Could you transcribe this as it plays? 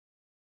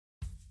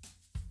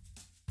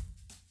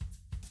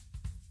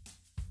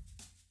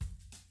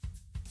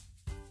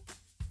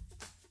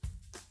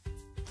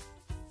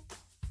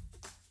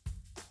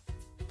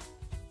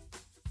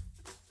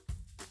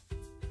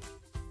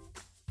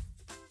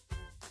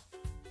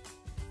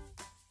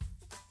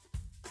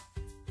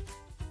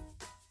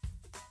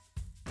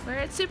We're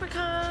at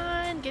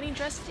Supercon, getting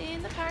dressed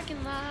in the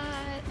parking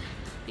lot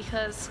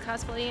because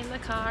cosplaying in the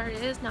car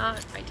is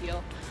not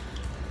ideal.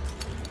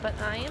 But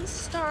I am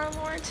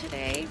Star-Lord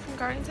today from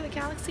Guardians of the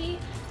Galaxy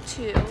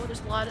 2.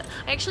 There's a lot of...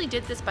 I actually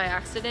did this by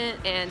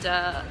accident, and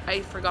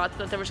I forgot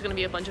that there was going to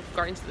be a bunch of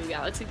Guardians of the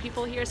Galaxy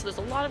people here, so there's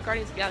a lot of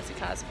Guardians of the Galaxy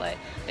cosplay.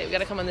 Hey, we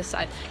gotta come on this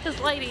side. Because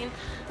lighting...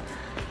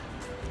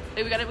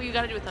 Hey, we gotta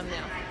do a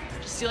thumbnail.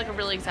 Just do like a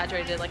really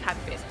exaggerated, like,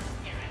 happy face.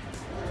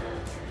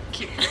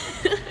 Cute.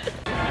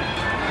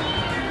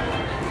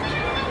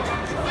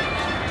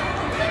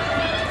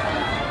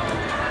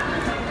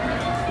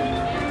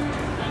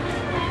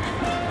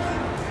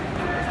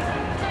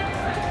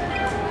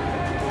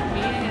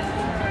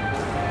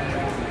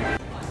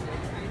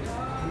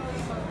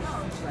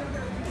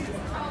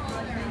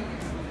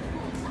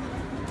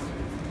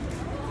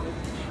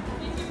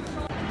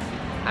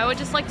 I would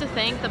just like to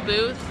thank the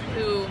booth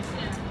who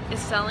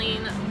is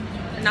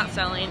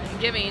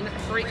giving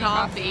free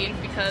coffee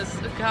because,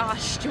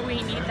 gosh, do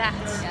we need that?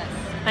 Yes.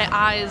 My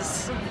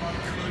eyes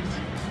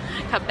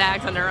got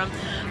bags under them.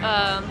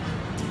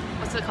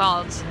 What's it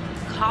called?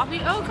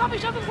 Coffee? Oh, coffee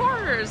shop and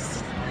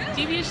quarters.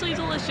 Deviously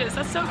delicious.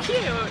 That's so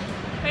cute.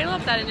 I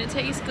love that, and it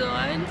tastes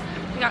good.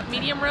 We got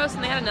medium roast,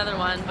 and they had another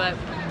one, but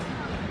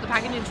the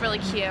packaging's really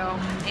cute.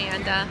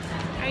 And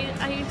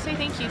I say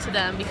thank you to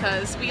them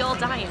because we all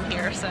die in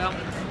here. So,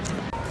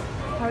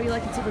 how are you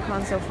liking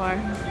Supercon so far?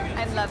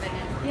 I'm loving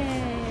it.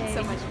 Yay!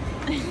 So much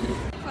fun. You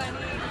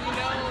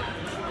know,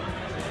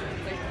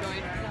 like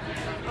going.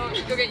 Oh,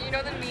 okay. You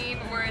know the meme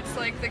where it's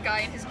like the guy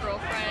and his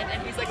girlfriend,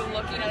 and he's like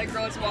looking at a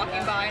girl that's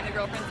walking by, and the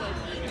girlfriend's like,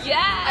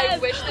 "Yes! I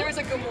wish there was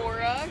a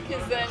Gamora,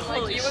 because then like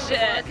Holy you and shit.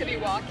 Gamora could be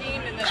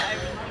walking, and then I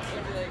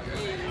would be like,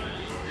 hey,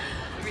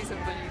 it'd be so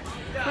funny."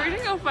 We're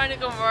gonna go find a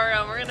Gamora,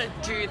 and we're gonna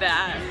do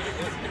that.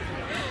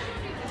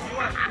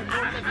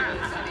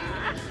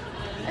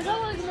 I saw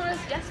one of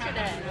Gamoras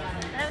yesterday.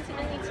 I haven't seen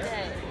any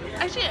today.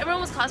 Actually,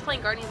 everyone was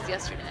cosplaying Guardians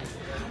yesterday.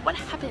 What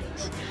happened?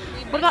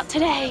 What about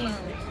today?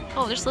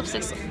 Oh, there's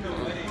lipsticks.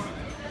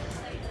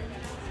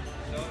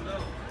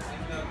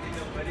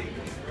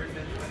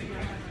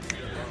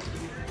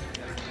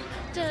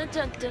 Dun,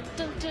 dun, dun,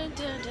 dun, dun,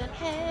 dun, dun.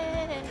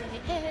 Hey,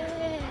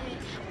 hey,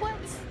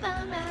 what's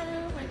the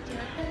matter with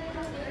your head?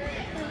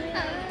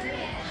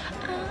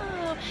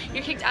 Oh,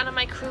 you're kicked out of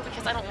my crew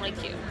because I don't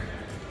like you.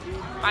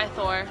 Bye,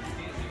 Thor.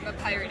 I'm a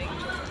pirate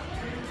angel.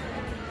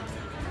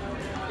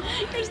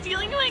 You're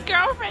stealing my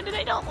girlfriend and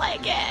I don't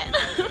like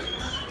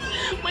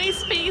it. My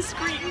space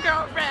green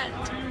girlfriend.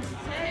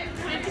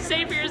 You have to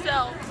say for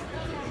yourself.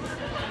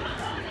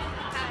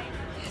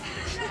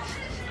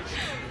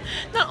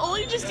 Not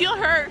only did you steal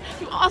her,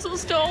 you also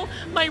stole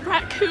my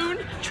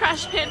raccoon,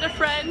 trash panda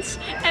friends,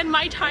 and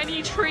my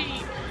tiny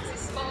tree. It's a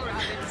small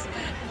rabbit.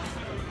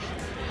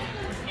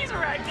 He's a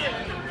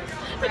raccoon.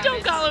 But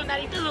don't call him that,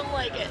 he doesn't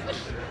like it.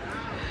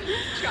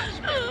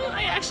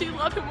 I actually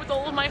love him with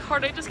all of my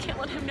heart, I just can't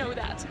let him know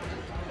that.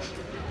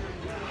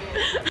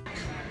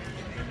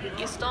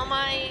 You stole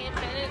my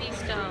Infinity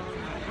Stone.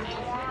 I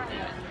want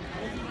it.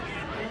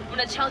 I'm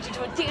gonna challenge you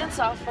to a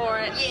dance-off for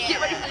it. Yeah. Get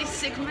ready for these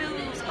sick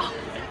moves. Oh.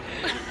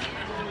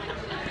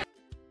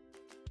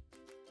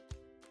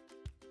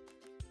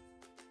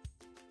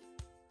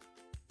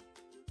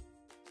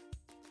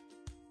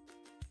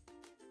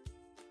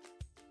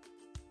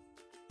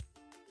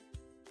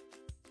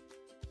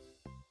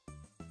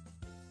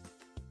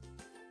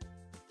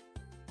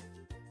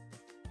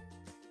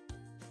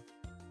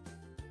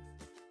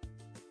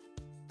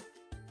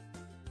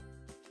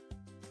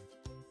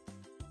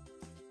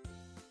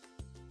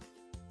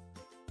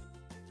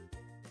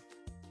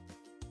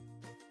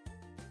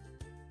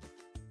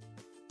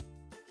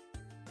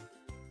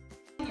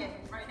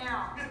 Right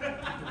now.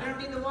 We don't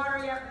need the water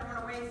yet, we don't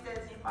want to waste it,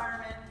 it's the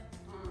environment.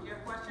 Do you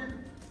have a question?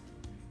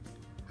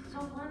 So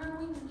when are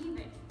we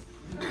leaving?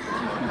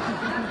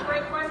 That's a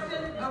great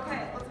question.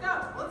 Okay, let's go.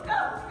 Let's go.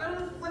 Let's go to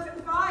the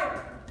flipping fire.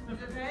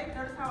 Okay?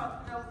 Notice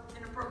how no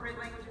inappropriate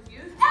language is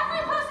used.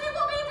 Every pussy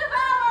will be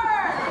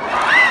devoured!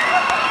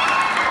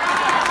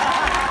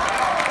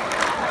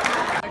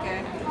 Okay.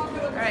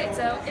 Alright,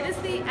 so it is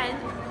the end.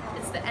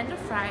 It's the end of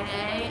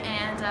Friday,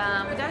 and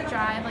we gotta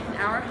drive like an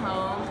hour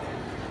home.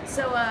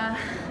 So,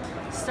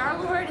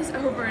 Star-Lord is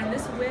over and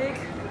this wig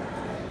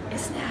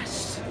is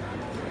snatched.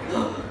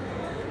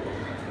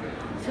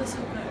 Feels so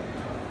good.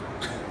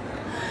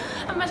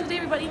 Have a magical day,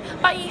 everybody.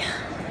 Bye!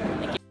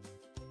 Thank you.